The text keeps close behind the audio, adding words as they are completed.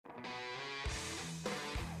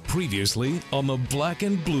Previously on the Black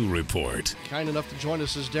and Blue Report. Kind enough to join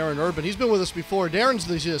us is Darren Urban. He's been with us before. Darren's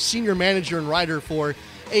the senior manager and writer for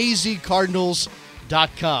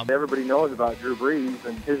azcardinals.com. Everybody knows about Drew Brees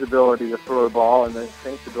and his ability to throw the ball and the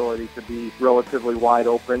Saints' ability to be relatively wide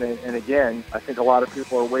open. And again, I think a lot of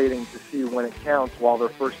people are waiting to see when it counts while their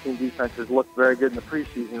first-team defenses look very good in the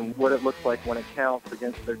preseason, what it looks like when it counts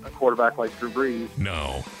against a quarterback like Drew Brees.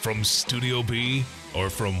 Now, from Studio B, or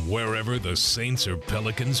from wherever the Saints or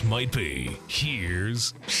Pelicans might be,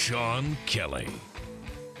 here's Sean Kelly.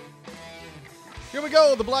 Here we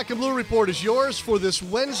go. The Black and Blue Report is yours for this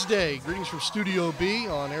Wednesday. Greetings from Studio B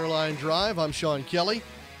on Airline Drive. I'm Sean Kelly,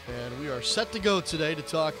 and we are set to go today to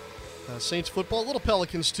talk Saints football, a little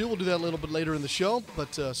Pelicans too. We'll do that a little bit later in the show,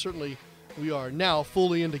 but certainly we are now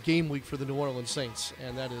fully into game week for the New Orleans Saints,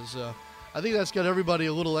 and that is, I think that's got everybody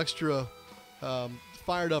a little extra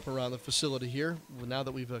fired up around the facility here. Now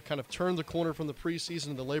that we've kind of turned the corner from the preseason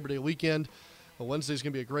to the Labor Day weekend, Wednesday's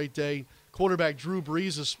going to be a great day. Quarterback Drew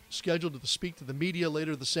Brees is scheduled to speak to the media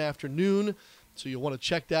later this afternoon, so you'll want to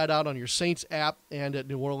check that out on your Saints app and at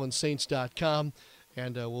NewOrleansSaints.com,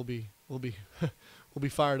 and we'll be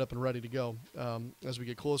fired up and ready to go as we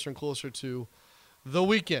get closer and closer to the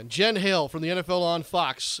weekend. Jen Hale from the NFL on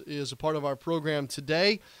Fox is a part of our program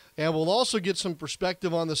today, and we'll also get some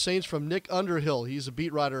perspective on the Saints from Nick Underhill. He's a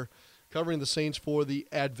beat writer covering the Saints for the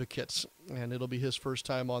Advocates, and it'll be his first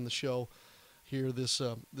time on the show here this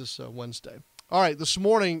Wednesday. All right, this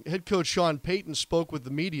morning, head coach Sean Payton spoke with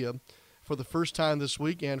the media for the first time this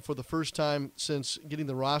week and for the first time since getting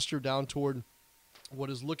the roster down toward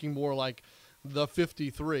what is looking more like the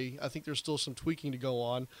 53. I think there's still some tweaking to go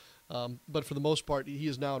on, but for the most part, he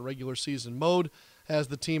is now in regular season mode, has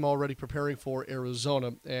the team already preparing for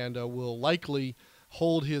Arizona, and will likely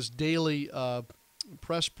hold his daily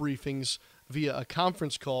press briefings via a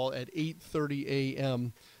conference call at 8:30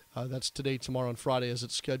 a.m. That's today, tomorrow, and Friday as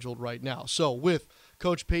it's scheduled right now. So with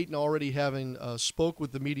Coach Payton already having spoke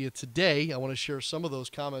with the media today, I want to share some of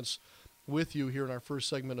those comments with you here in our first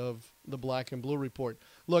segment of the Black and Blue Report.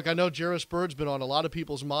 Look, I know Jairus Byrd's been on a lot of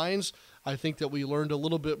people's minds. I think that we learned a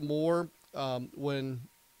little bit more when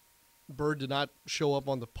Byrd did not show up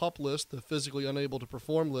on the PUP list, the physically unable to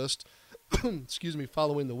perform list,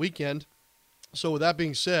 following the weekend. So with that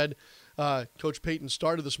being said, Coach Payton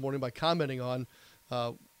started this morning by commenting on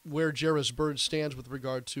where Jairus Byrd stands with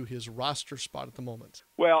regard to his roster spot at the moment.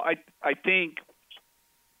 Well, I think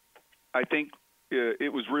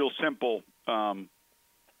it was real simple. I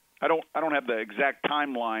don't have the exact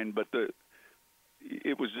timeline, but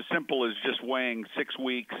it was as simple as just weighing 6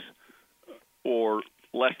 weeks or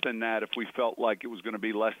less than that if we felt like it was going to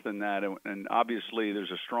be less than that. And obviously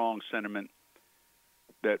there's a strong sentiment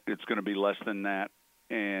that it's going to be less than that.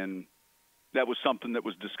 And that was something that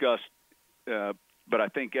was discussed. But I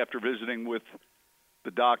think after visiting with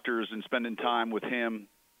the doctors and spending time with him,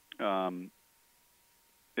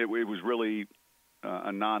 it was really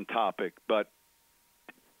a non-topic. But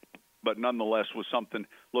nonetheless was something.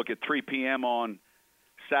 Look, at 3 p.m. on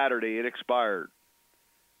Saturday, it expired.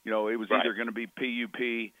 You know, it was either going to be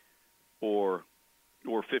PUP or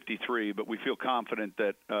 53. But we feel confident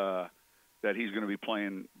that he's going to be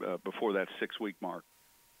playing before that 6-week mark.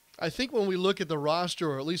 I think when we look at the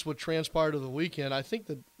roster, or at least what transpired over the weekend, I think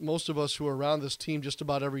that most of us who are around this team just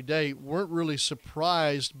about every day weren't really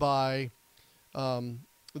surprised by the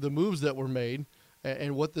moves that were made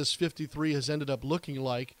and what this 53 has ended up looking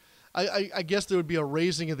like. I guess there would be a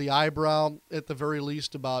raising of the eyebrow at the very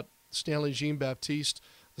least about Stanley Jean-Baptiste,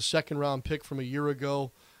 the second-round pick from a year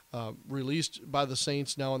ago, released by the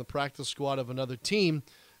Saints, now on the practice squad of another team.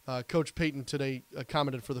 Coach Payton today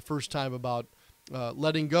commented for the first time about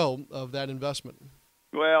letting go of that investment.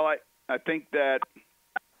 Well, I think that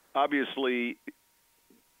obviously,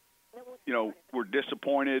 you know, we're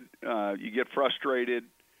disappointed. You get frustrated,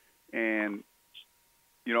 and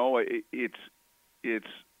you know it's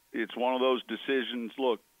one of those decisions.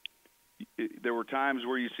 Look, there were times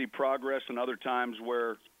where you see progress, and other times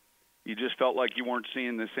where you just felt like you weren't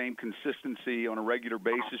seeing the same consistency on a regular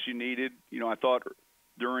basis you needed. You know, I thought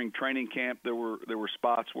during training camp there were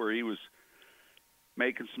spots where he was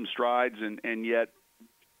making some strides, and yet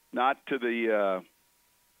not to the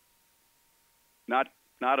not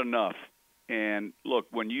enough. And look,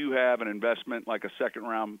 when you have an investment like a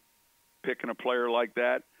second-round pick in a player like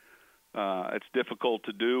that, it's difficult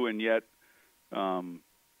to do, and yet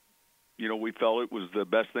you know, we felt it was the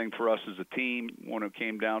best thing for us as a team when it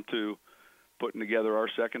came down to putting together our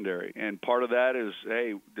secondary. And part of that is,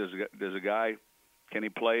 hey, does a guy, can he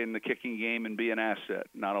play in the kicking game and be an asset,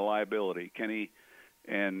 not a liability? Can he?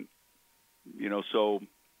 And, you know, so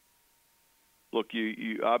look,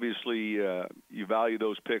 you obviously you value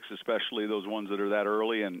those picks, especially those ones that are that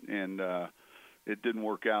early, and it didn't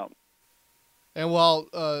work out. And while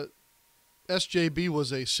SJB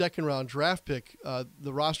was a second-round draft pick,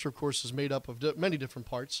 the roster, of course, is made up of many different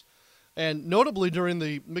parts. And notably during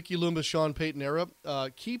the Mickey Loomis, Sean Payton era,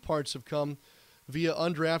 key parts have come via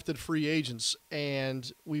undrafted free agents.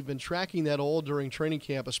 And we've been tracking that all during training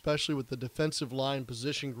camp, especially with the defensive line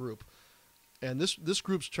position group. And this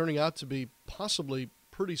group's turning out to be possibly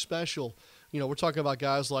pretty special. You know, we're talking about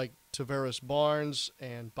guys like Tavares Barnes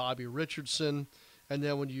and Bobby Richardson. And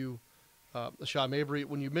then when you Ashad Mabry,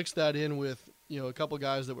 when you mix that in with, you know, a couple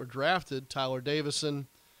guys that were drafted, Tyler Davison,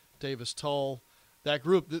 Davis Tull, that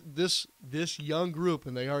group, this young group,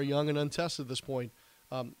 and they are young and untested at this point,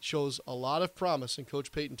 shows a lot of promise. And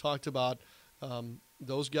Coach Payton talked about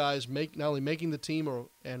those guys not only making the team,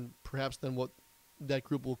 and perhaps then what that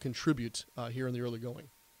group will contribute here in the early going.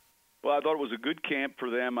 Well, I thought it was a good camp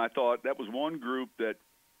for them. I thought that was one group that,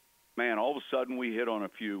 man, all of a sudden we hit on a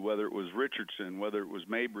few, whether it was Richardson, whether it was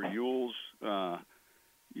Mabry, Ewells.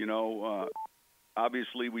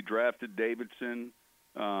 Obviously we drafted Davidson.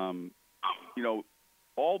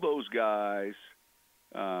 All those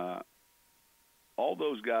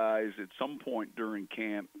guys at some point during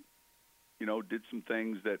camp, did some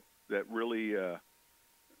things that really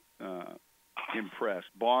impressed.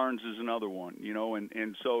 Barnes is another one,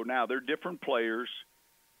 and so now they're different players,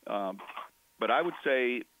 but I would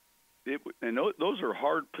say those are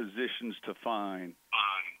hard positions to find,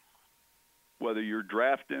 whether you're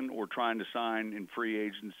drafting or trying to sign in free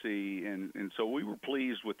agency, and so we were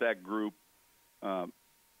pleased with that group.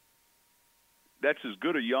 That's as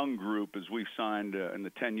good a young group as we've signed in the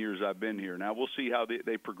 10 years I've been here. Now, we'll see how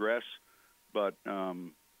they progress, but,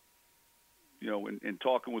 in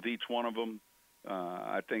talking with each one of them,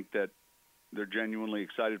 I think that they're genuinely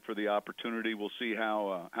excited for the opportunity. We'll see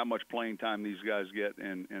how much playing time these guys get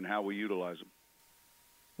and how we utilize them.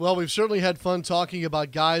 Well, we've certainly had fun talking about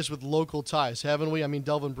guys with local ties, haven't we? I mean,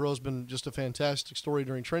 Delvin Breaux's been just a fantastic story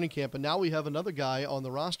during training camp, and now we have another guy on the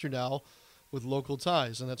roster now with local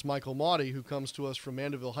ties, and that's Michael Maudie, who comes to us from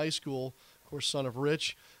Mandeville High School, of course, son of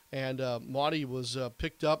Rich. And Maudie was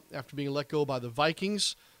picked up after being let go by the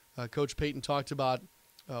Vikings. Coach Payton talked about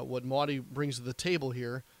what Maudie brings to the table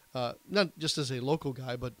here, not just as a local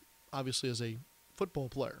guy, but obviously as a football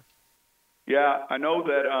player. Yeah, I know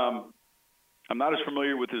that I'm not as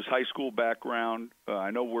familiar with his high school background.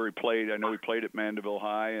 I know where he played. I know he played at Mandeville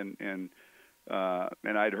High, and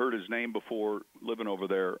I'd heard his name before living over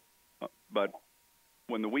there. But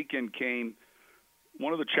when the weekend came,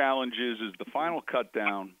 one of the challenges is the final cut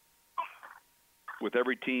down with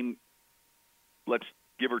every team, let's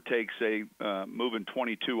give or take, say, moving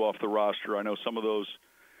 22 off the roster. I know some of those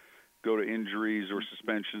go to injuries or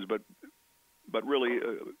suspensions, but really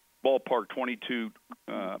ballpark 22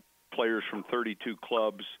 players from 32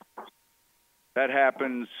 clubs. That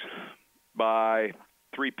happens by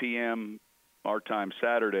 3 p.m. our time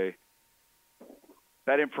Saturday.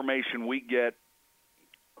 That information we get,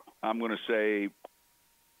 I'm going to say,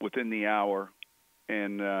 within the hour,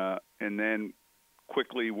 and then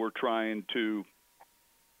quickly we're trying to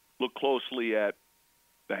look closely at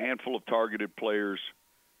the handful of targeted players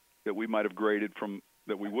that we might have graded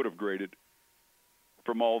that we would have graded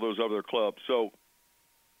from all those other clubs. So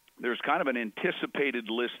there's kind of an anticipated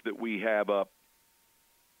list that we have up.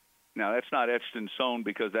 Now, that's not etched in stone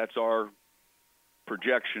because that's our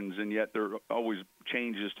projections, and yet there are always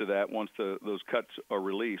changes to that once those cuts are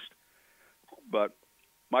released. But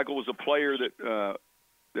Michael was a player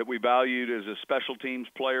that we valued as a special teams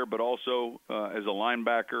player, but also as a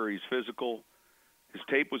linebacker. He's physical. His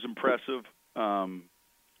tape was impressive.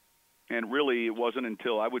 And really it wasn't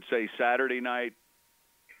until, I would say, Saturday night.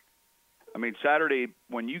 I mean, Saturday,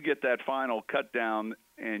 when you get that final cut down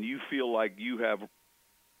and you feel like you have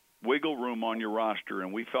wiggle room on your roster,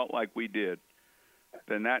 and we felt like we did,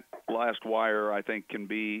 then that last wire, I think, can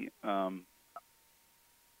be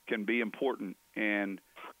important. And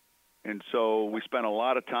so we spent a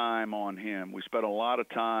lot of time on him. We spent a lot of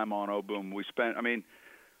time on Obum.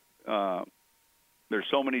 There's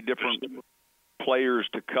so many different players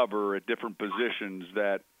to cover at different positions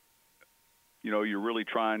that, you're really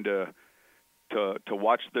trying to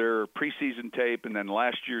watch their preseason tape and then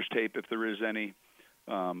last year's tape if there is any.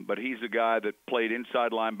 But he's a guy that played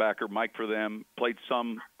inside linebacker, Mike for them, played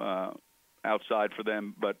some outside for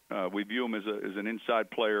them, but we view him as an inside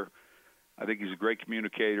player. I think he's a great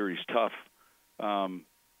communicator. He's tough.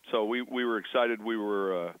 So we were excited. We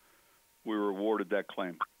were awarded that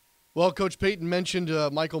claim. Well, Coach Payton mentioned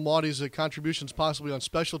Michael Maude's contributions possibly on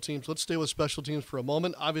special teams. Let's stay with special teams for a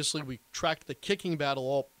moment. Obviously, we tracked the kicking battle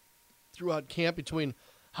all throughout camp between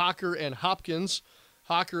Hocker and Hopkins.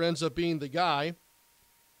 Hocker ends up being the guy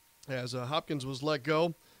as Hopkins was let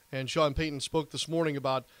go. And Sean Payton spoke this morning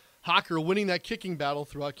about Hocker winning that kicking battle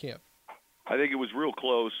throughout camp. I think it was real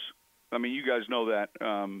close. I mean, you guys know that.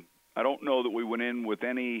 I don't know that we went in with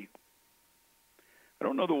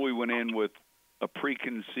a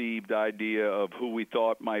preconceived idea of who we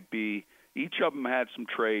thought might be. Each of them had some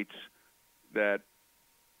traits that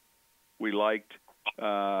we liked.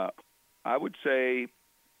 I would say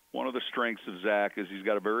one of the strengths of Zach is he's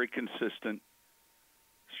got a very consistent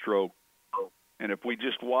stroke. And if we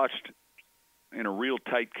just watched in a real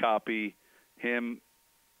tight copy him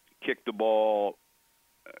kick the ball,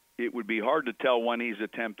 it would be hard to tell when he's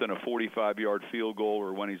attempting a 45-yard field goal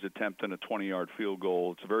or when he's attempting a 20-yard field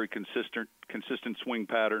goal. It's a very consistent swing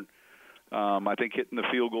pattern. I think hitting the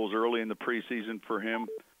field goals early in the preseason for him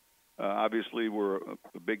obviously were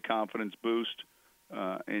a big confidence boost,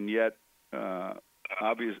 and yet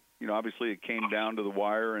obviously it came down to the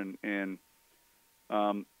wire, and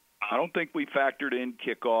I don't think we factored in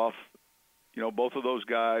kickoff. Both of those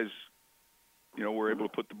guys, were able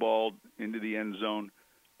to put the ball into the end zone.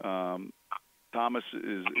 Thomas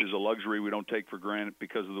is a luxury we don't take for granted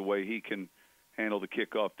because of the way he can handle the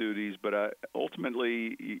kickoff duties. But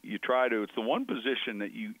ultimately, you try to. It's the one position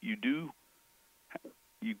that you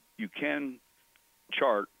can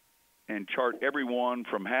chart everyone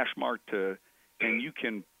from hash mark to, and you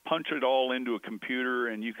can punch it all into a computer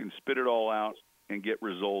and you can spit it all out and get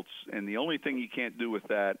results. And the only thing you can't do with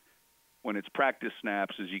that when it's practice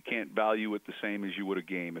snaps is you can't value it the same as you would a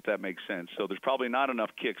game, if that makes sense. So there's probably not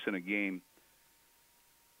enough kicks in a game.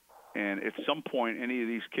 And at some point, any of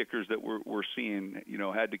these kickers that we're seeing,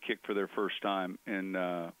 had to kick for their first time. And,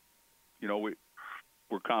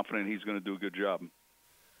 we're confident he's going to do a good job.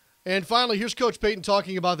 And finally, here's Coach Payton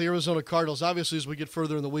talking about the Arizona Cardinals. Obviously, as we get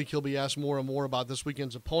further in the week, he'll be asked more and more about this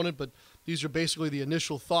weekend's opponent, but these are basically the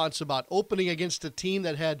initial thoughts about opening against a team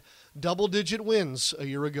that had double-digit wins a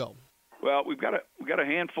year ago. Well, we've got a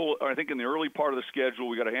handful. I think in the early part of the schedule,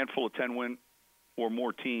 we got a handful of 10-win or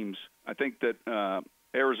more teams. I think that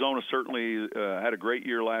Arizona certainly had a great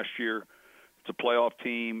year last year. It's a playoff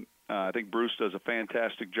team. I think Bruce does a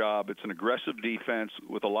fantastic job. It's an aggressive defense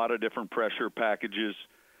with a lot of different pressure packages.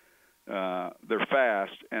 They're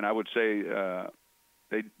fast, and I would say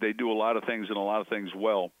they do a lot of things and a lot of things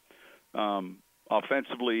well.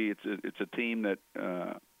 Offensively, it's a team that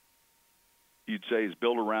you'd say is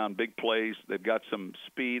built around big plays. They've got some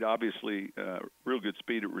speed, obviously, real good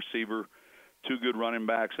speed at receiver, two good running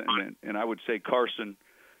backs, and I would say Carson,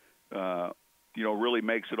 really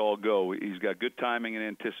makes it all go. He's got good timing and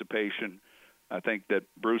anticipation. I think that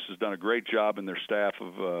Bruce has done a great job in their staff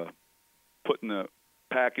of putting the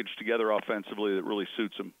package together offensively that really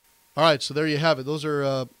suits them. All right, so there you have it. Those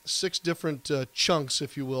are 6 different chunks,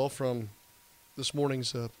 if you will, from this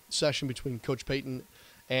morning's session between Coach Payton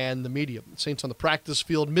and the media. Saints on the practice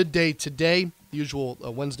field midday today, the usual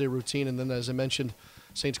Wednesday routine, and then, as I mentioned,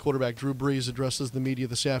 Saints quarterback Drew Brees addresses the media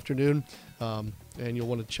this afternoon, and you'll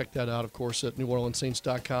want to check that out, of course, at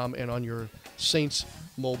NewOrleansSaints.com and on your Saints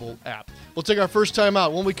mobile app. We'll take our first time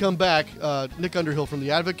out. When we come back, Nick Underhill from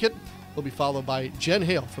The Advocate will be followed by Jen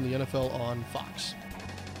Hale from the NFL on Fox.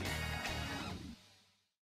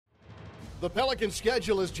 The Pelicans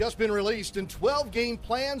schedule has just been released, and 12-game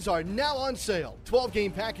plans are now on sale.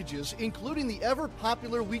 12-game packages, including the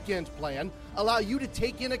ever-popular weekend plan, allow you to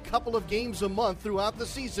take in a couple of games a month throughout the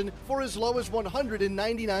season for as low as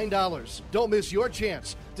 $199. Don't miss your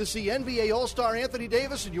chance to see NBA All-Star Anthony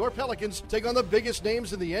Davis and your Pelicans take on the biggest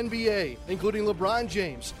names in the NBA, including LeBron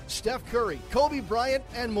James, Steph Curry, Kobe Bryant,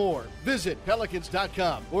 and more. Visit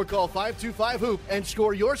Pelicans.com or call 525-HOOP and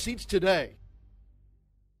score your seats today.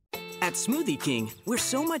 At Smoothie King, we're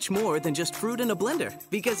so much more than just fruit in a blender,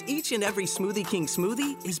 because each and every Smoothie King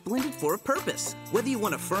smoothie is blended for a purpose. Whether you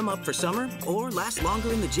want to firm up for summer or last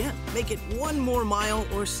longer in the gym, make it one more mile,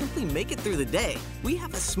 or simply make it through the day, we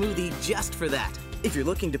have a smoothie just for that. If you're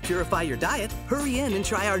looking to purify your diet, hurry in and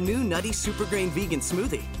try our new Nutty Super Grain Vegan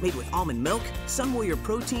Smoothie, made with almond milk, Sun Warrior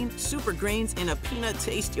protein, super grains, and a peanut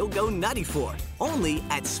taste you'll go nutty for. Only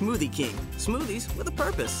at Smoothie King. Smoothies with a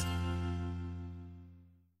purpose.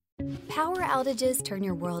 Power outages turn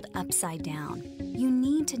your world upside down. You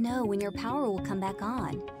need to know when your power will come back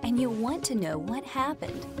on, and you want to know what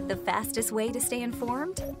happened. The fastest way to stay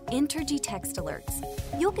informed? Entergy Text Alerts.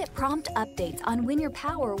 You'll get prompt updates on when your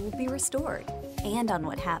power will be restored and on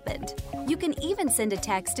what happened. You can even send a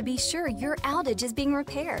text to be sure your outage is being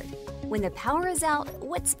repaired. When the power is out,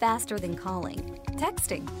 what's faster than calling?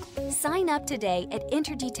 Texting. Sign up today at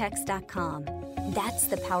EnergyText.com. That's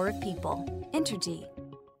the power of people. Entergy.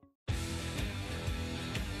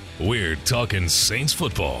 We're talking Saints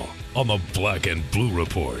football on the Black and Blue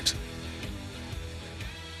Report.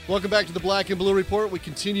 Welcome back to the Black and Blue Report. We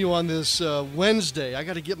continue on this Wednesday. I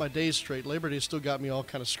got to get my days straight. Labor Day still got me all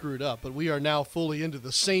kind of screwed up, but we are now fully into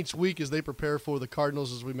the Saints week as they prepare for the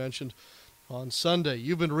Cardinals, as we mentioned, on Sunday.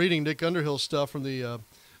 You've been reading Nick Underhill stuff from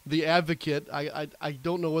the Advocate. I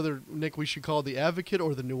don't know whether, Nick, we should call it the Advocate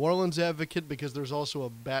or the New Orleans Advocate, because there's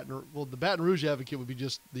also the Baton Rouge Advocate would be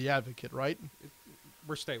just the Advocate, right?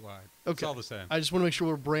 We're statewide. Okay. It's all the same. I just want to make sure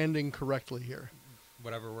we're branding correctly here.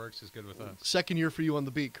 Whatever works is good with us. Second year for you on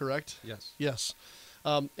the beat, correct? Yes. Yes.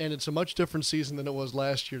 And it's a much different season than it was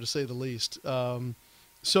last year, to say the least.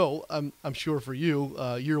 So I'm sure for you,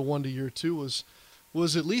 year one to year two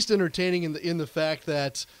was at least entertaining in the fact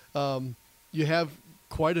that you have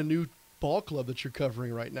quite a new ball club that you're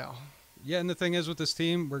covering right now. Yeah, and the thing is with this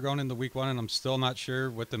team, we're going into week one, and I'm still not sure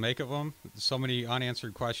what to make of them. So many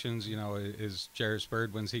unanswered questions. You know, is Jairus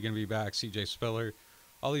Byrd, when's he going to be back? C.J. Spiller.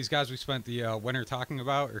 All these guys we spent the winter talking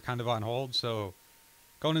about are kind of on hold. So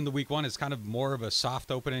going into week one is kind of more of a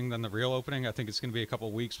soft opening than the real opening. I think it's going to be a couple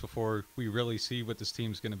of weeks before we really see what this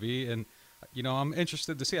team's going to be. And, you know, I'm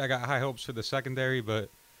interested to see. I got high hopes for the secondary, but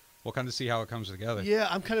we'll kind of see how it comes together. Yeah,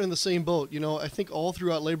 I'm kind of in the same boat. You know, I think all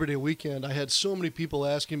throughout Labor Day weekend, I had so many people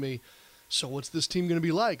asking me, so what's this team going to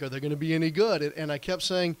be like? Are they going to be any good? And I kept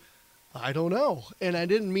saying, I don't know. And I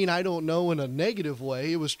didn't mean I don't know in a negative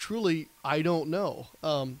way. It was truly, I don't know.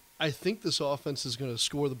 I think this offense is going to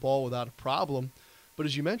score the ball without a problem. But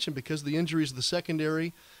as you mentioned, because of the injuries of the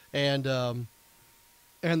secondary and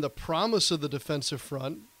the promise of the defensive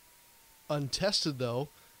front, untested though,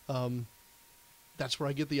 that's where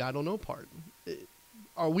I get the I don't know part.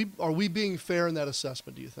 Are we being fair in that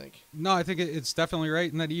assessment, do you think? No, I think it's definitely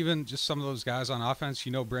right. And that even just some of those guys on offense,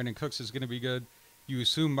 you know, Brandon Cooks is going to be good. You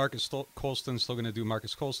assume Marcus Colston's still going to do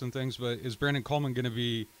Marcus Colston things, but is Brandon Coleman going to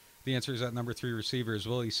be the answer? Is that number 3 receiver? Is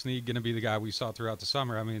Willie Snead going to be the guy we saw throughout the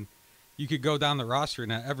summer? I mean, you could go down the roster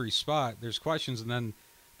and at every spot there's questions. And then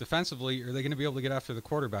defensively, are they going to be able to get after the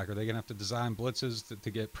quarterback? Are they going to have to design blitzes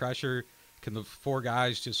to get pressure? Can the 4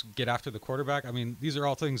 guys just get after the quarterback? I mean, these are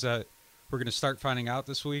all things that we're going to start finding out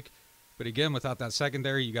this week. But again, without that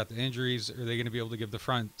secondary, you got the injuries. Are they going to be able to give the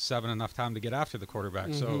front 7 enough time to get after the quarterback?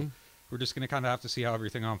 Mm-hmm. So we're just going to kind of have to see how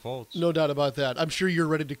everything unfolds. No doubt about that. I'm sure you're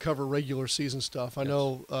ready to cover regular season stuff. I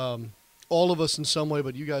know all of us in some way,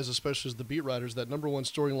 but you guys, especially as the beat writers, that number one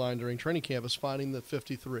storyline during training camp is finding the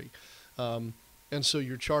 53. And so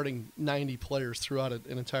you're charting 90 players throughout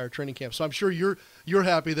an entire training camp. So I'm sure you're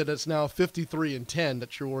happy that it's now 53 and 10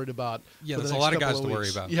 that you're worried about. Yeah, there's a lot of guys to worry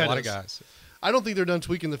about. Yeah, a lot of guys. I don't think they're done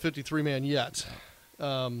tweaking the 53-man yet.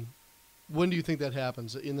 When do you think that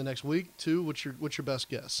happens? In the next week, 2? What's your best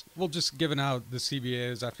guess? Well, just given out the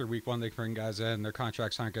CBA is after week 1, they can bring guys in. Their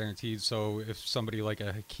contracts aren't guaranteed. So if somebody like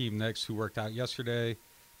a Hakeem Nicks, who worked out yesterday,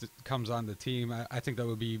 comes on the team, I think that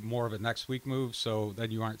would be more of a next week move. So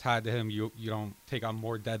then you aren't tied to him. You don't take on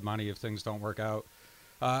more dead money if things don't work out.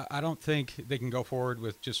 I don't think they can go forward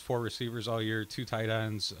with just 4 receivers all year, 2 tight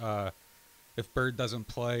ends. If Byrd doesn't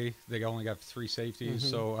play, they only got 3 safeties. Mm-hmm.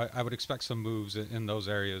 So I would expect some moves in those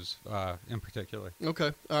areas in particular.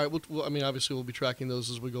 Okay. All right. Well, I mean, obviously we'll be tracking those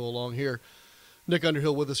as we go along here. Nick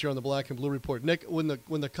Underhill with us here on the Black and Blue Report. Nick, when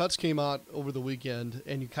the cuts came out over the weekend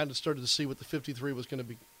and you kind of started to see what the 53 was going to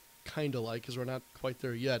be kind of like, because we're not quite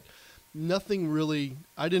there yet, they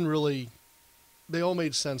all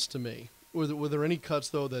made sense to me. Were there any cuts,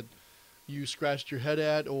 though, that you scratched your head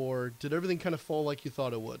at, or did everything kind of fall like you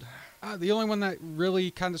thought it would? The only one that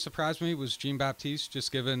really kind of surprised me was Jean-Baptiste,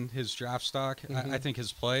 just given his draft stock. Mm-hmm. I think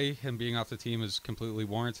his play, him being off the team, is completely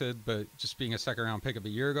warranted, but just being a second-round pick of a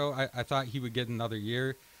year ago, I thought he would get another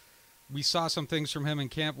year. We saw some things from him in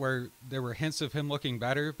camp where there were hints of him looking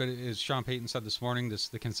better, but as Sean Payton said this morning,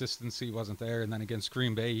 the consistency wasn't there. And then against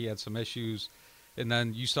Green Bay, he had some issues. And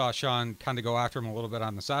then you saw Sean kind of go after him a little bit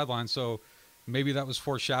on the sideline. So maybe that was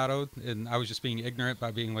foreshadowed, and I was just being ignorant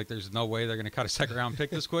by being like, there's no way they're going to cut a second-round pick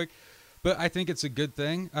this quick. But I think it's a good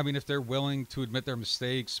thing. I mean, if they're willing to admit their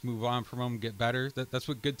mistakes, move on from them, get better, that's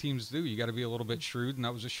what good teams do. You got to be a little bit shrewd, and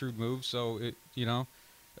that was a shrewd move. So,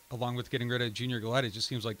 along with getting rid of Junior Galette, it just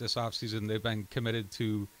seems like this offseason they've been committed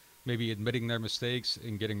to maybe admitting their mistakes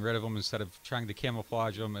and getting rid of them instead of trying to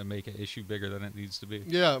camouflage them and make an issue bigger than it needs to be.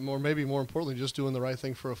 Yeah, maybe more importantly, just doing the right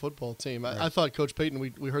thing for a football team. Right. I thought Coach Payton,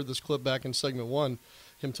 we heard this clip back in segment 1,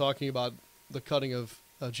 him talking about the cutting of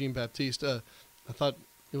Jean-Baptiste. I thought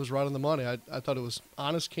it was right on the money. I thought it was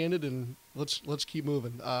honest, candid, and let's keep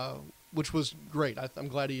moving. which was great. I'm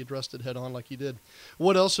glad he addressed it head on like he did.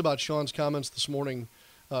 What else about Sean's comments this morning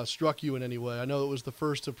struck you in any way? I know it was the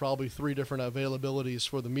first of probably 3 different availabilities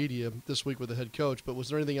for the media this week with the head coach, but was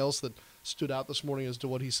there anything else that stood out this morning as to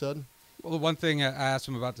what he said? Well, the one thing I asked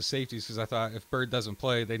him about the safeties, because I thought if Bird doesn't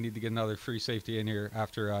play, they need to get another free safety in here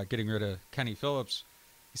after getting rid of Kenny Phillips.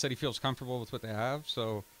 He said he feels comfortable with what they have,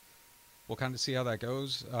 so we'll kind of see how that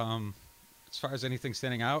goes. As far as anything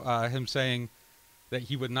standing out, him saying that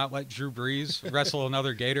he would not let Drew Brees wrestle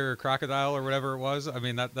another gator or crocodile or whatever it was. I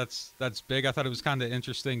mean, that's big. I thought it was kind of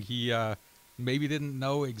interesting. He maybe didn't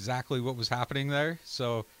know exactly what was happening there,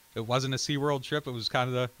 so it wasn't a SeaWorld trip. It was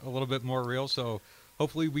kind of a little bit more real, so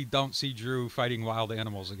hopefully we don't see Drew fighting wild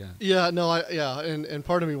animals again. Yeah, no, and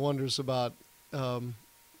part of me wonders about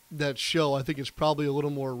that show. I think it's probably a little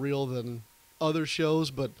more real than other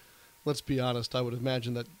shows, but let's be honest, I would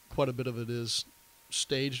imagine that quite a bit of it is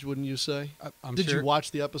staged, wouldn't you say? Did you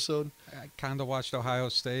watch the episode? I kind of watched Ohio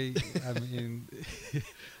State. I mean,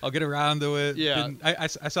 I'll get around to it. Yeah. I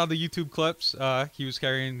saw the YouTube clips. He was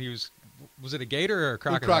carrying, was it a gator or a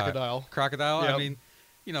crocodile? Crocodile. Yep. I mean,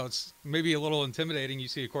 it's maybe a little intimidating. You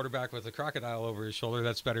see a quarterback with a crocodile over his shoulder.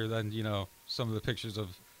 That's better than, some of the pictures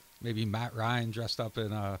of maybe Matt Ryan dressed up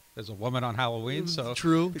in as a woman on Halloween. So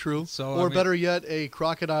True. So, or better yet, a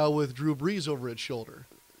crocodile with Drew Brees over its shoulder.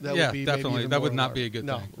 That would be definitely. That would not be a good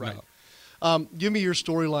thing. Right. No. Give me your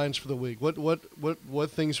storylines for the week.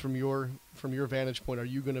 What things from your vantage point are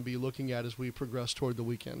you going to be looking at as we progress toward the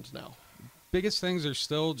weekend now? Biggest things are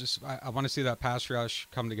still just I want to see that pass rush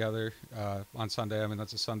come together on Sunday. I mean,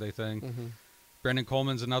 that's a Sunday thing. Mm-hmm. Brandon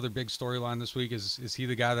Coleman's another big storyline this week. Is he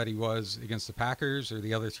the guy that he was against the Packers or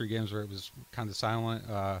the other 3 games where it was kind of silent?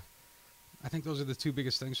 I think those are the 2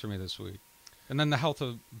 biggest things for me this week. And then the health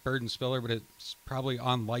of Bird and Spiller, but it's probably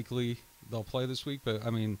unlikely they'll play this week. But, I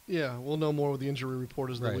mean... Yeah, we'll know more with the injury report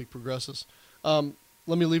as the week progresses. Let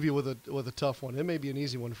me leave you with a tough one. It may be an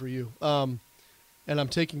easy one for you. And I'm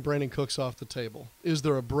taking Brandon Cooks off the table. Is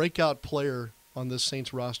there a breakout player on this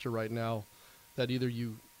Saints roster right now that either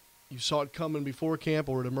you saw it coming before camp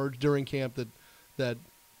or it emerged during camp that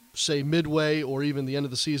say midway or even the end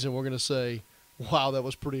of the season we're going to say, wow, that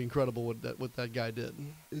was pretty incredible what that guy did?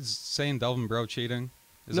 Is saying Delvin Breaux cheating?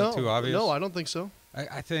 Is that too obvious? No, I don't think so.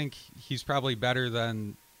 I think he's probably better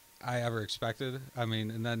than I ever expected. I mean,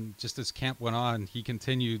 and then just as camp went on, he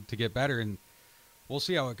continued to get better, and we'll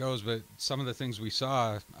see how it goes. But some of the things we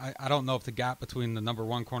saw, I don't know if the gap between the number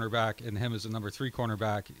 1 cornerback and him as the number 3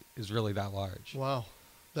 cornerback is really that large. Wow.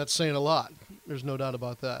 That's saying a lot. There's no doubt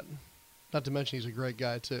about that. Not to mention he's a great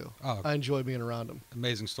guy, too. Oh, I enjoy being around him.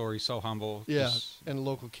 Amazing story, so humble. Yeah, and a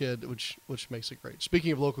local kid, which makes it great.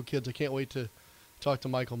 Speaking of local kids, I can't wait to talk to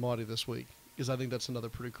Michael Maudie this week because I think that's another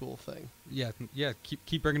pretty cool thing. Yeah.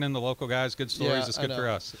 Keep bringing in the local guys. Good stories. It's good for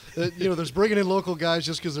us. There's bringing in local guys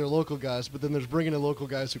just because they're local guys, but then there's bringing in local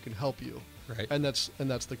guys who can help you. Right. And that's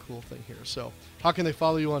the cool thing here. So how can they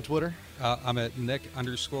follow you on Twitter? I'm at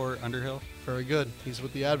Nick_Underhill. Very good. He's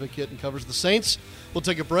with The Advocate and covers the Saints. We'll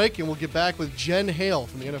take a break, and we'll get back with Jen Hale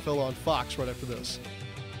from the NFL on Fox right after this.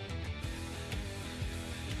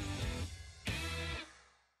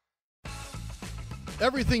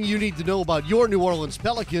 Everything you need to know about your New Orleans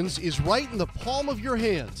Pelicans is right in the palm of your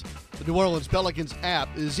hands. The New Orleans Pelicans app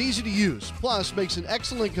is easy to use, plus makes an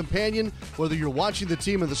excellent companion whether you're watching the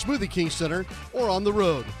team in the Smoothie King Center or on the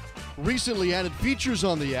road. Recently added features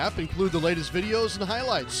on the app include the latest videos and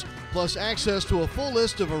highlights, plus access to a full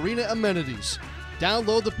list of arena amenities.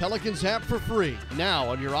 Download the Pelicans app for free now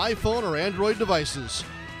on your iPhone or Android devices.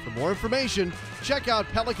 For more information, check out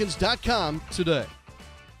Pelicans.com today.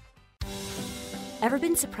 Ever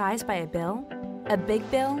been surprised by a bill? A big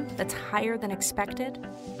bill that's higher than expected?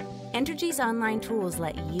 Entergy's online tools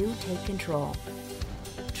let you take control.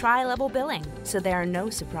 Try level billing so there are no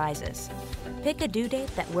surprises. Pick a due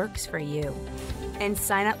date that works for you. And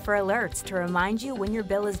sign up for alerts to remind you when your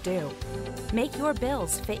bill is due. Make your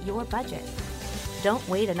bills fit your budget. Don't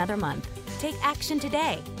wait another month. Take action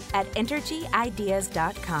today at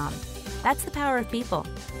EnergyIdeas.com. That's the power of people.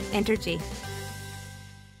 Entergy.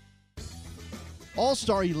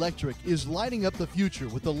 All-Star Electric is lighting up the future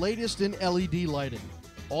with the latest in LED lighting.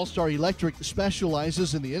 All-Star Electric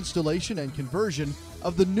specializes in the installation and conversion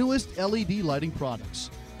of the newest LED lighting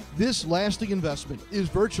products. This lasting investment is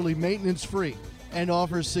virtually maintenance-free and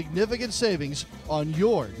offers significant savings on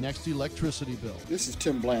your next electricity bill. This is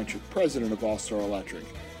Tim Blanchard, president of All-Star Electric.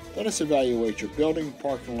 Let us evaluate your building,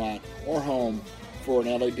 parking lot, or home for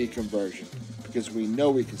an LED conversion because we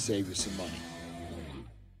know we can save you some money.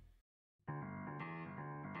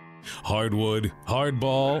 Hardwood,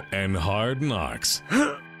 hardball, and hard knocks.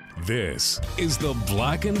 This is the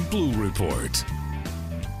Black and Blue Report.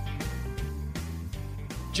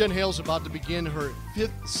 Jen Hale's about to begin her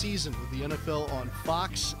 5th season with the NFL on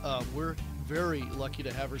Fox. We're very lucky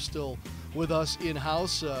to have her still with us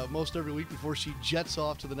in-house most every week before she jets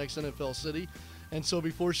off to the next NFL city. And so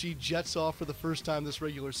before she jets off for the first time this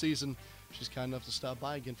regular season, she's kind enough to stop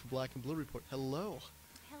by again for Black and Blue Report. Hello.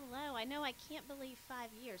 Hello. I know I can't believe 5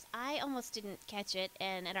 years. I almost didn't catch it,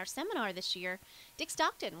 and at our seminar this year, Dick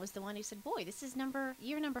Stockton was the one who said, boy, this is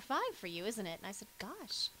year number 5 for you, isn't it? And I said,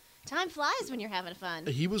 gosh, time flies when you're having fun.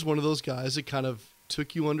 He was one of those guys that kind of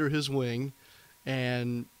took you under his wing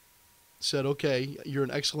and said, okay, you're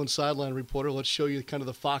an excellent sideline reporter. Let's show you kind of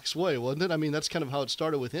the Fox way, wasn't it? I mean, that's kind of how it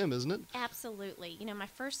started with him, isn't it? Absolutely. You know, my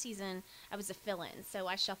first season, I was a fill-in, so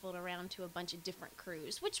I shuffled around to a bunch of different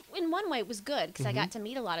crews, which in one way was good because I got to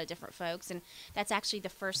meet a lot of different folks, and that's actually the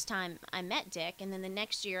first time I met Dick. And then the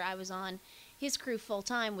next year, I was on his crew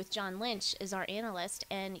full-time with John Lynch as our analyst,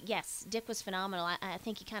 and yes, Dick was phenomenal. I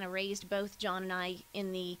think he kind of raised both John and I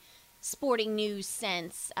in the sporting news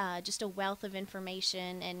sense, just a wealth of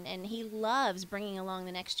information, and he loves bringing along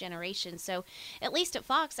the next generation. So at least at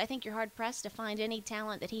Fox, I think you're hard-pressed to find any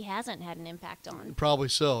talent that he hasn't had an impact on. Probably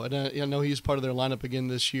so. And I know he's part of their lineup again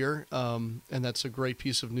this year, and that's a great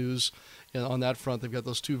piece of news. On that front, they've got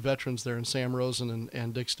those 2 veterans there in Sam Rosen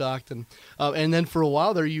and Dick Stockton. And then for a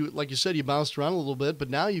while there, like you said, you bounced around a little bit, but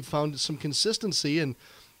now you've found some consistency, and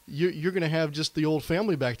you're going to have just the old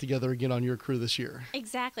family back together again on your crew this year.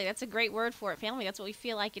 Exactly. That's a great word for it, family. That's what we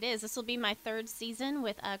feel like it is. This will be my 3rd season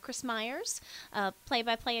with Chris Myers,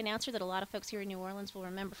 play-by-play announcer that a lot of folks here in New Orleans will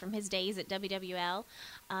remember from his days at WWL.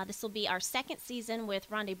 This will be our 2nd season with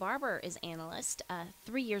Rondé Barber as analyst.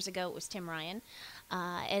 3 years ago, it was Tim Ryan.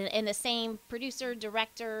 And the same producer,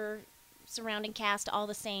 director, surrounding cast, all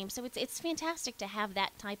the same. So it's fantastic to have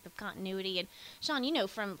that type of continuity. And Sean, you know,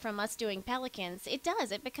 from us doing Pelicans,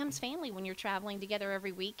 it becomes family when you're traveling together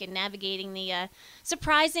every week and navigating the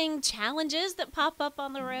surprising challenges that pop up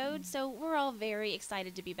on the road. So we're all very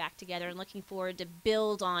excited to be back together and looking forward to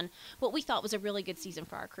build on what we thought was a really good season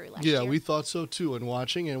for our crew last year. Yeah, we thought so too in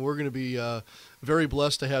watching, and we're going to be very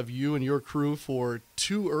blessed to have you and your crew for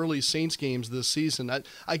 2 early Saints games this season.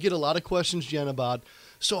 I get a lot of questions, Jen, about,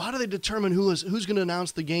 so how do they determine who's going to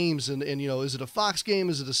announce the games? And you know, is it a Fox game?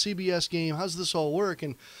 Is it a CBS game? How does this all work?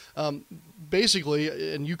 And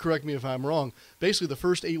basically, and you correct me if I'm wrong, basically the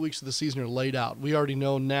first 8 weeks of the season are laid out. We already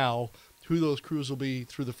know now who those crews will be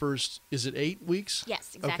through the first, is it 8 weeks?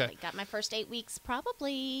 Yes, exactly. Okay. Got my first 8 weeks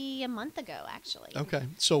probably a month ago, actually. Okay.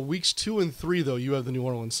 So weeks 2 and 3, though, you have the New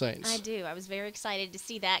Orleans Saints. I do. I was very excited to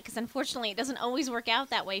see that because unfortunately it doesn't always work out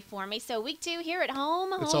that way for me. So week 2 here at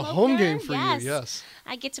home. It's a home game for you, yes.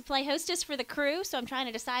 I get to play hostess for the crew, so I'm trying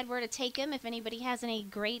to decide where to take them. If anybody has any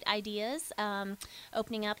great ideas,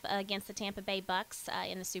 opening up against the Tampa Bay Bucks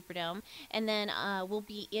in the Superdome. And then we'll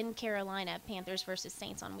be in Carolina, Panthers versus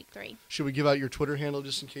Saints on week 3. Should we give out your Twitter handle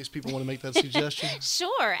just in case people want to make that suggestion?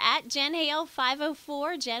 Sure, at Jen Hale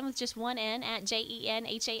 504, Jen with just one N, at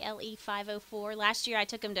JENHALE 504. Last year I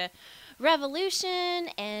took him to Revolution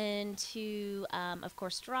and to, of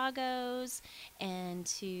course, Drago's, and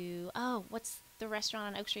to, what's the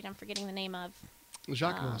restaurant on Oak Street I'm forgetting the name of?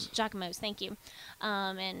 Jacquemus. Jacquemus, thank you.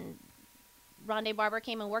 And Rondé Barber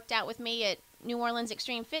came and worked out with me at New Orleans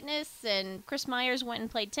Extreme Fitness, and Chris Myers went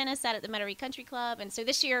and played tennis out at the Metairie Country Club. And so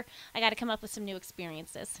this year, I got to come up with some new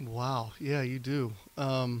experiences. Wow. Yeah, you do.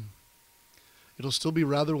 It'll still be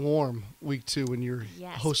rather warm week 2 when you're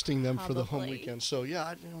hosting them for the home weekend. So,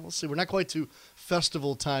 yeah, we'll see. We're not quite to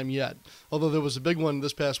festival time yet, although there was a big one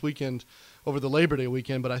this past weekend over the Labor Day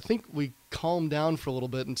weekend. But I think we calmed down for a little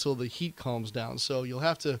bit until the heat calms down. So you'll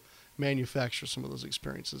have to manufacture some of those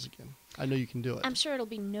experiences again. I know you can do it. I'm sure it'll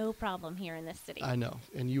be no problem here in this city. I know,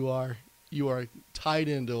 and you are tied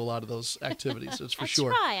into a lot of those activities. That's for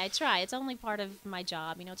sure. I try. It's only part of my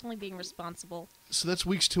job. You know, it's only being responsible. So that's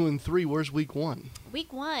weeks 2 and 3. Where's week 1?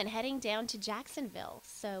 Week 1, heading down to Jacksonville.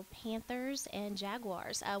 So Panthers and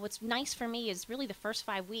Jaguars. What's nice for me is really the first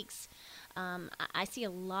 5 weeks. I see a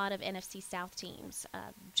lot of NFC South teams.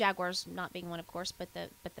 Jaguars not being one, of course, but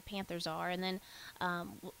the Panthers are. And then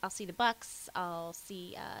I'll see the Bucks. I'll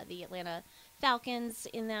see the Atlanta Falcons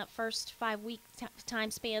in that first 5-week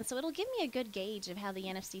time span. So it'll give me a good gauge of how the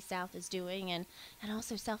NFC South is doing, and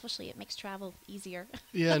also selfishly, it makes travel easier.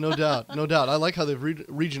 Yeah, no doubt, no doubt. I like how they've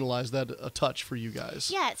regionalized that a touch for you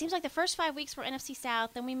guys. Yeah, it seems like the first 5 weeks were NFC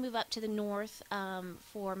South, then we move up to the north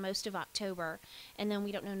for most of October, and then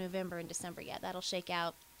we don't know November and December yet. That'll shake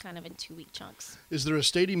out kind of in 2-week chunks. Is there a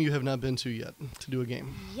stadium you have not been to yet to do a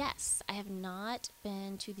game? Yes, I have not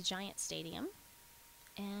been to the Giants Stadium.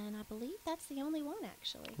 And I believe that's the only one,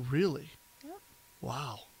 actually. Really? Yep.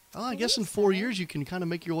 Wow. Well, I guess in 4 years you can kind of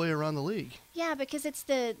make your way around the league. Yeah, because it's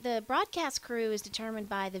the broadcast crew is determined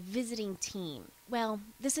by the visiting team. Well,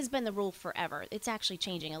 this has been the rule forever. It's actually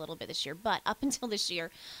changing a little bit this year, but up until this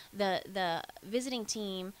year, the visiting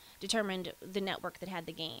team determined the network that had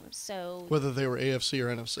the games. So whether they were AFC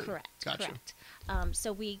or NFC. Correct. Gotcha. Correct.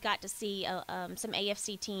 So we got to see some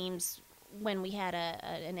AFC teams when we had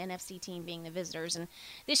an NFC team being the visitors, and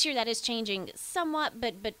this year that is changing somewhat,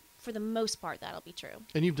 but for the most part, that'll be true.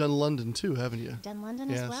 And you've done London too, haven't you? Done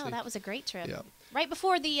London as well. See. That was a great trip. Yeah. Right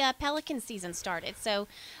before the Pelican season started. So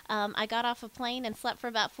I got off a plane and slept for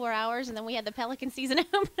about 4 hours, and then we had the Pelican season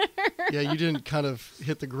opener. Yeah, you didn't kind of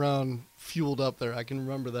hit the ground fueled up there. I can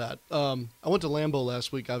remember that. I went to Lambeau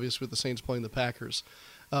last week, obviously, with the Saints playing the Packers.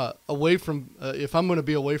 Away from, if I'm going to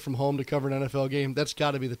be away from home to cover an NFL game, that's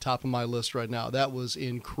got to be the top of my list right now. That was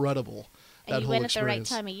incredible. And that you whole went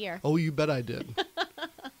experience. at the right time of year. Oh, you bet I did.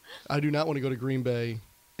 I do not want to go to Green Bay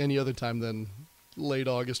any other time than late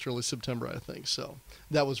August, early September, I think. So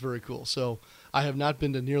that was very cool. So I have not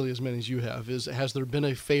been to nearly as many as you have. Has there been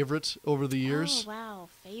a favorite over the years? Oh, wow.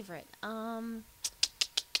 Favorite. I'll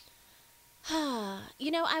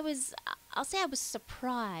say I was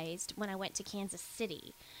surprised when I went to Kansas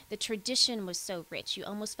City. The tradition was so rich. You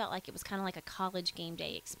almost felt like it was kind of like a college game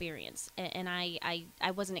day experience. And I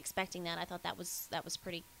wasn't expecting that. I thought that was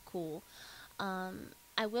pretty cool.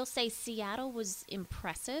 I will say Seattle was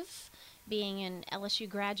impressive. Being an LSU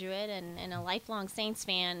graduate and a lifelong Saints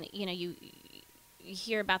fan, you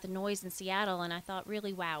hear about the noise in Seattle, and I thought,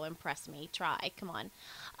 really, wow, impress me. Try, come on.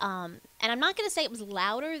 And I'm not going to say it was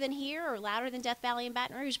louder than here or louder than Death Valley and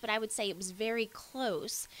Baton Rouge, but I would say it was very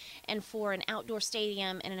close. And for an outdoor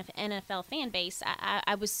stadium and an NFL fan base,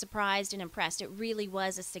 I was surprised and impressed. It really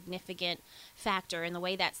was a significant factor in the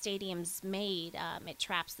way that stadium's made. It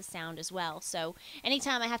traps the sound as well. So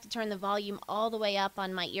anytime I have to turn the volume all the way up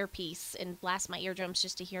on my earpiece and blast my eardrums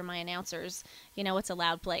just to hear my announcers, it's a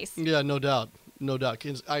loud place. Yeah, no doubt. No doubt.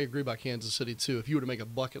 I agree about Kansas City, too. If you were to make a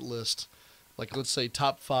bucket list, like let's say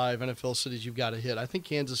top 5 NFL cities you've got to hit, I think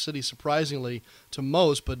Kansas City, surprisingly to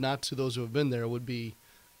most, but not to those who have been there, would be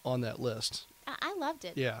on that list. I loved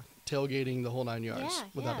it. Yeah, tailgating the whole 9 yards,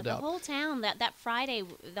 without a doubt. The whole town, that Friday,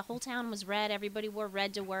 the whole town was red. Everybody wore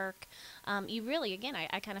red to work. You really, again,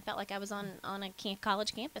 I kind of felt like I was on a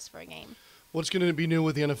college campus for a game. What's going to be new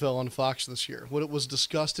with the NFL on Fox this year? What was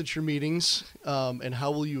discussed at your meetings, and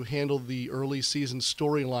how will you handle the early season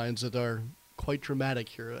storylines that are quite dramatic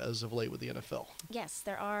here as of late with the NFL? Yes,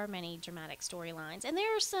 there are many dramatic storylines, and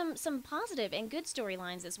there are some positive and good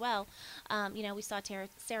storylines as well. We saw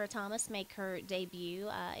Sarah Thomas make her debut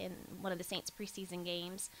in one of the Saints preseason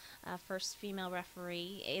games, first female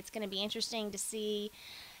referee. It's going to be interesting to see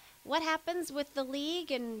what happens with the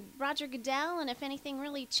league and Roger Goodell, and if anything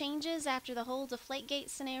really changes after the whole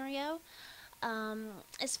Deflategate scenario.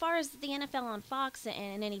 As far as the NFL on Fox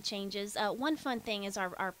and any changes, one fun thing is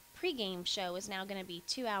our pregame show is now going to be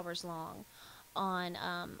 2 hours long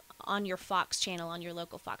on your Fox channel, on your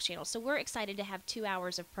local Fox channel. So we're excited to have 2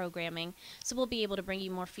 hours of programming. So we'll be able to bring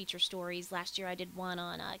you more feature stories. Last year I did one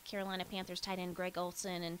on Carolina Panthers tight end Greg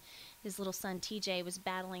Olsen, and his little son TJ was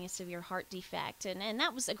battling a severe heart defect, and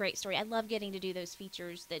that was a great story. I love getting to do those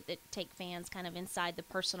features that take fans kind of inside the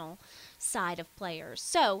personal side of players.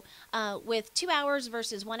 So with 2 hours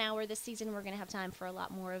versus 1 hour this season, we're going to have time for a lot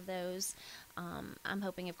more of those. I'm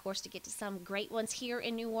hoping, of course, to get to some great ones here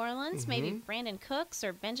in New Orleans, maybe Brandon Cooks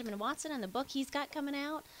or Benjamin Watson and the book he's got coming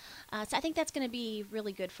out. So I think that's going to be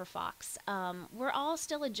really good for Fox. We're all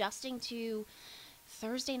still adjusting to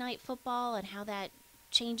Thursday night football and how that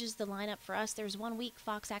changes the lineup for us. There's 1 week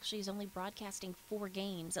Fox actually is only broadcasting 4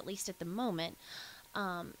 games, at least at the moment.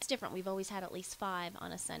 It's different. We've always had at least 5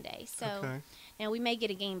 on a Sunday. So now we may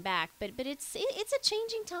get a game back, but it's a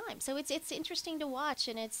changing time. So it's interesting to watch,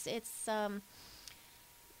 and it's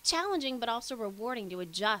challenging but also rewarding to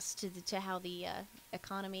adjust to how the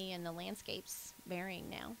economy and the landscape's varying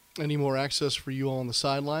now. Any more access for you all on the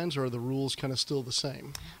sidelines, or are the rules kind of still the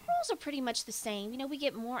same? Rules are pretty much the same. We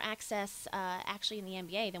get more access actually in the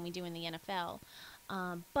NBA than we do in the NFL,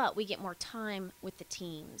 but we get more time with the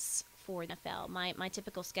teams for NFL. My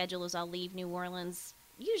typical schedule is I'll leave New Orleans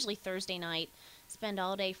usually Thursday night, spend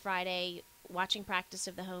all day Friday watching practice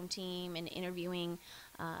of the home team and interviewing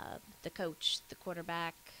the coach, the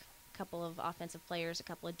quarterback, a couple of offensive players, a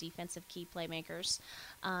couple of defensive key playmakers,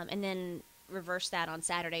 and then reverse that on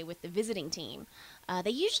Saturday with the visiting team.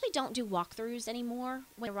 They usually don't do walkthroughs anymore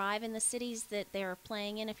when they arrive in the cities that they're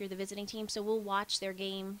playing in if you're the visiting team. So we'll watch their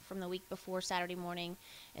game from the week before Saturday morning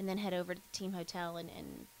and then head over to the team hotel and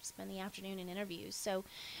spend the afternoon in interviews. So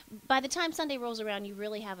by the time Sunday rolls around, you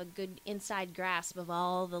really have a good inside grasp of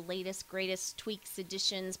all the latest, greatest tweaks,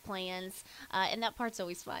 additions, plans, and that part's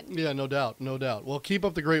always fun. Yeah, no doubt, no doubt. Well, keep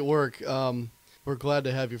up the great work. We're glad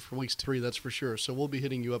to have you for weeks 3, that's for sure. So we'll be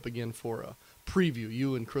hitting you up again for a preview,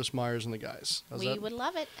 you and Chris Myers and the guys. We would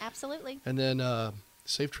love it, absolutely. And then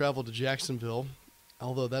safe travel to Jacksonville,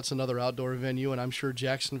 although that's another outdoor venue, and I'm sure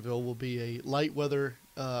Jacksonville will be a light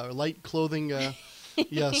clothing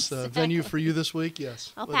venue for you this week.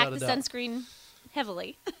 Yes, I'll pack the sunscreen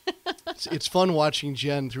heavily. It's fun watching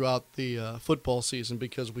Jen throughout the football season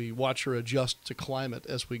because we watch her adjust to climate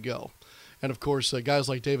as we go. And, of course, guys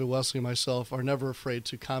like David Wesley and myself are never afraid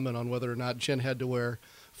to comment on whether or not Jen had to wear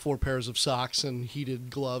 4 pairs of socks and heated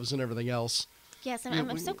gloves and everything else. Yes, and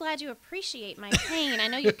I'm so glad you appreciate my pain. I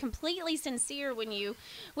know you're completely sincere when you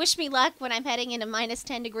wish me luck when I'm heading into minus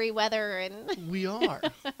 10-degree weather. And we are.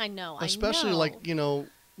 I know. Especially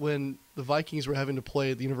when the Vikings were having to play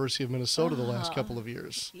at the University of Minnesota the last couple of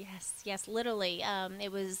years. Yes, literally.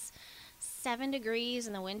 It was 7 degrees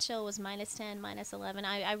and the wind chill was minus 10, minus 11.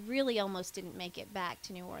 I really almost didn't make it back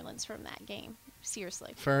to New Orleans from that game.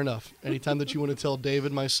 Seriously. Fair enough. Anytime that you want to tell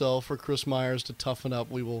David, myself, or Chris Myers to toughen up,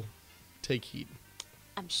 we will take heed.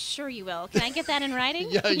 I'm sure you will. Can I get that in writing?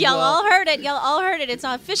 Yeah, Y'all all heard it. Y'all all heard it. It's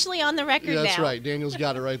officially on the record now. That's right. Daniel's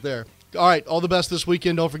got it right there. All right. All the best this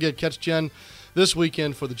weekend. Don't forget, catch Jen this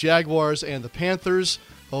weekend for the Jaguars and the Panthers.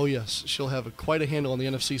 Oh, yes. She'll have quite a handle on the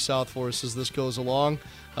NFC South for us as this goes along.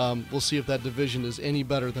 We'll see if that division is any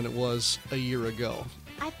better than it was a year ago.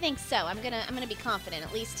 I think so. I'm gonna be confident,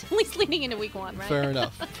 at least leading into week 1, right? Fair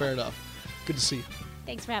enough. Good to see you.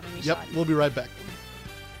 Thanks for having me, Yep, Sean. We'll be right back.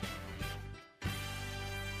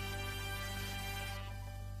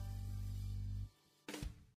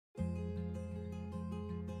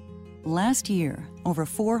 Last year, over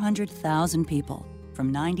 400,000 people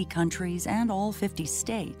from 90 countries and all 50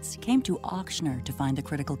 states came to Ochsner to find the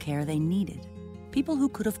critical care they needed. People who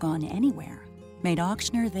could have gone anywhere made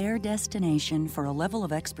Ochsner their destination for a level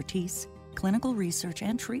of expertise, clinical research,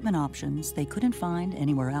 and treatment options they couldn't find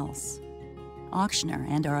anywhere else. Ochsner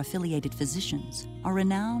and our affiliated physicians are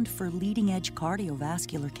renowned for leading-edge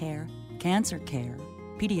cardiovascular care, cancer care,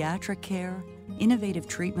 pediatric care, innovative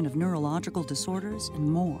treatment of neurological disorders,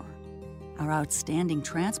 and more. Our outstanding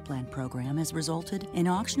transplant program has resulted in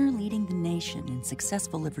Ochsner leading the nation in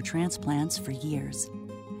successful liver transplants for years.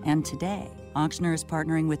 And today, Ochsner is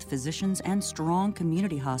partnering with physicians and strong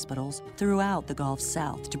community hospitals throughout the Gulf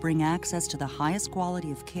South to bring access to the highest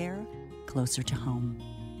quality of care closer to home.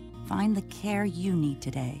 Find the care you need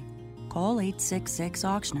today. Call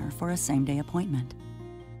 866-OCHSNER for a same-day appointment.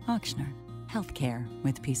 Ochsner, healthcare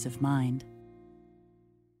with peace of mind.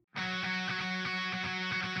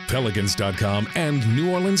 Pelicans.com and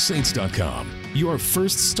NewOrleansSaints.com. Your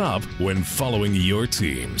first stop when following your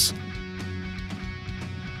teams.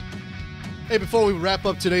 Hey, before we wrap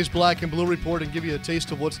up today's Black and Blue Report and give you a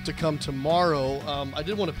taste of what's to come tomorrow, I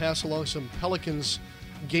did want to pass along some Pelicans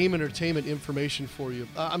game entertainment information for you.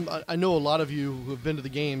 I know a lot of you who have been to the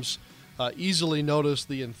games easily notice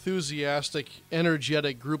the enthusiastic,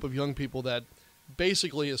 energetic group of young people that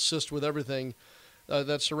basically assist with everything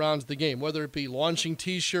that surrounds the game, whether it be launching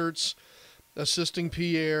T-shirts, assisting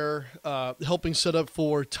Pierre, helping set up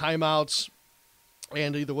for timeouts,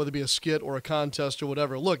 and either whether it be a skit or a contest or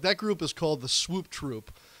whatever. Look, that group is called the Swoop Troop,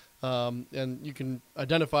 and you can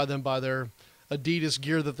identify them by their Adidas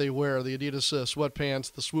gear that they wear, the Adidas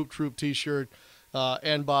sweatpants, the Swoop Troop T-shirt,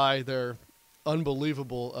 and by their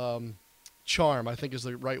unbelievable charm, I think is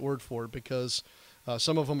the right word for it, because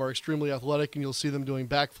some of them are extremely athletic, and you'll see them doing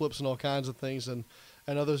backflips and all kinds of things, and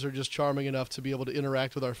others are just charming enough to be able to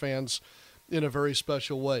interact with our fans in a very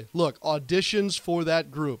special way. Look, auditions for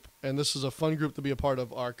that group, and this is a fun group to be a part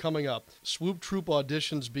of, are coming up. Swoop Troop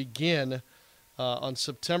auditions begin on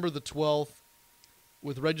September the 12th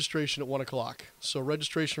with registration at 1 o'clock. So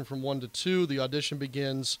registration from 1 to 2. The audition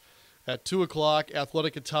begins at 2 o'clock.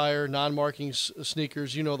 Athletic attire, non-marking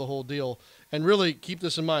sneakers, you know the whole deal. And really, keep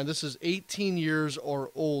this in mind, this is 18 years or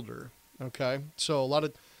older, okay? So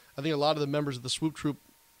I think a lot of the members of the Swoop Troop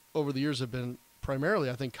over the years have been primarily,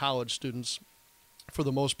 I think, college students for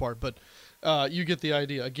the most part. But you get the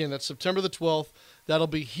idea. Again, that's September the 12th. That'll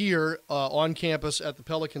be here on campus at the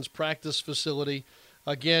Pelicans practice facility.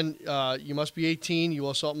 Again, you must be 18.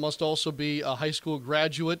 You must also be a high school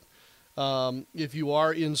graduate. If you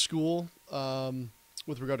are in school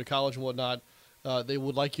with regard to college and whatnot, They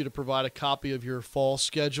would like you to provide a copy of your fall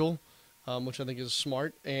schedule, which I think is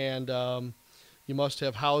smart, and you must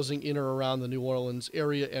have housing in or around the New Orleans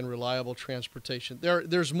area and reliable transportation.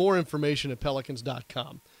 There's more information at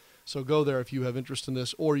Pelicans.com, so go there if you have interest in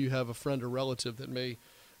this, or you have a friend or relative that may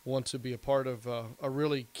want to be a part of a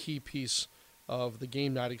really key piece of the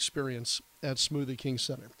game night experience at Smoothie King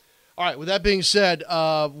Center. All right, with that being said,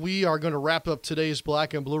 we are going to wrap up today's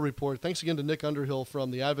Black and Blue Report. Thanks again to Nick Underhill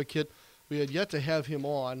from The Advocate. We had yet to have him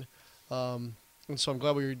on, and so I'm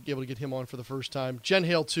glad we were able to get him on for the first time. Jen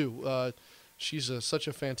Hale, too. She's such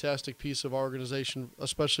a fantastic piece of our organization,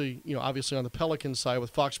 especially, obviously on the Pelicans side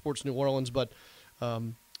with Fox Sports New Orleans, but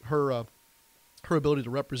her ability to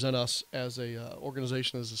represent us as a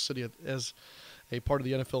organization, as a city, as a part of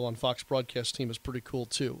the NFL on Fox broadcast team is pretty cool,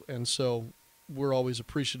 too. And so we're always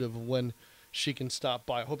appreciative of when she can stop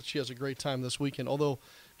by. I hope that she has a great time this weekend, although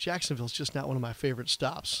Jacksonville's just not one of my favorite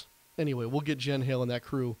stops. Anyway, we'll get Jen Hale and that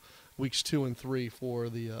crew weeks 2 and 3 for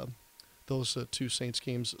those two Saints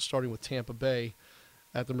games, starting with Tampa Bay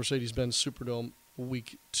at the Mercedes-Benz Superdome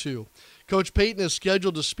week 2. Coach Payton is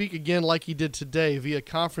scheduled to speak again like he did today via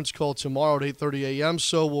conference call tomorrow at 8:30 a.m.,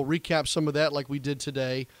 so we'll recap some of that like we did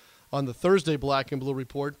today on the Thursday Black and Blue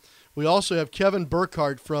Report. We also have Kevin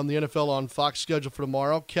Burkhardt from the NFL on Fox scheduled for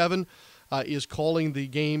tomorrow. Kevin is calling the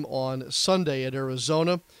game on Sunday at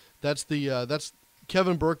Arizona. That's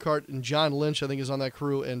Kevin Burkhardt and John Lynch, I think, is on that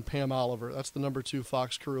crew, and Pam Oliver. That's the number 2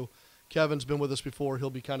 Fox crew. Kevin's been with us before. He'll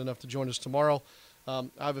be kind enough to join us tomorrow. I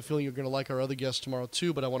have a feeling you're going to like our other guests tomorrow,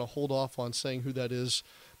 too, but I want to hold off on saying who that is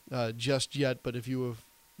just yet. But if you have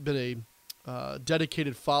been a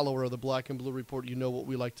dedicated follower of the Black and Blue Report, you know what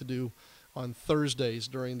we like to do on Thursdays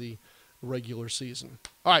during the regular season.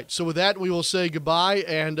 All right, so with that, we will say goodbye,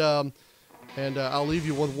 and I'll leave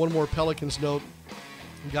you with one more Pelicans note.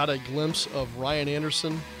 We got a glimpse of Ryan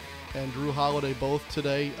Anderson and Drew Holiday both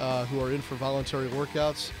today, who are in for voluntary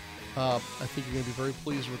workouts. I think you're going to be very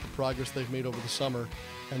pleased with the progress they've made over the summer,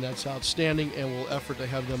 and that's outstanding, and we'll effort to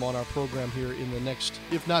have them on our program here in the next,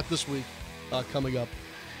 if not this week, coming up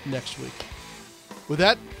next week. With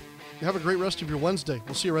that, have a great rest of your Wednesday.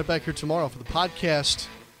 We'll see you right back here tomorrow for the podcast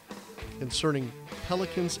concerning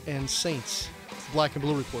Pelicans and Saints. Black and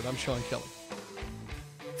Blue Report. I'm Sean Kelly.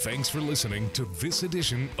 Thanks for listening to this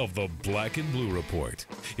edition of the Black and Blue Report.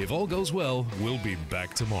 If all goes well, we'll be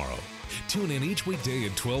back tomorrow. Tune in each weekday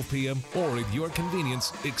at 12 p.m. or at your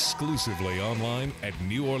convenience exclusively online at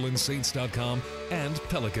NewOrleansSaints.com and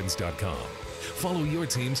Pelicans.com. Follow your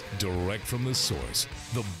teams direct from the source,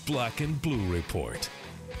 the Black and Blue Report.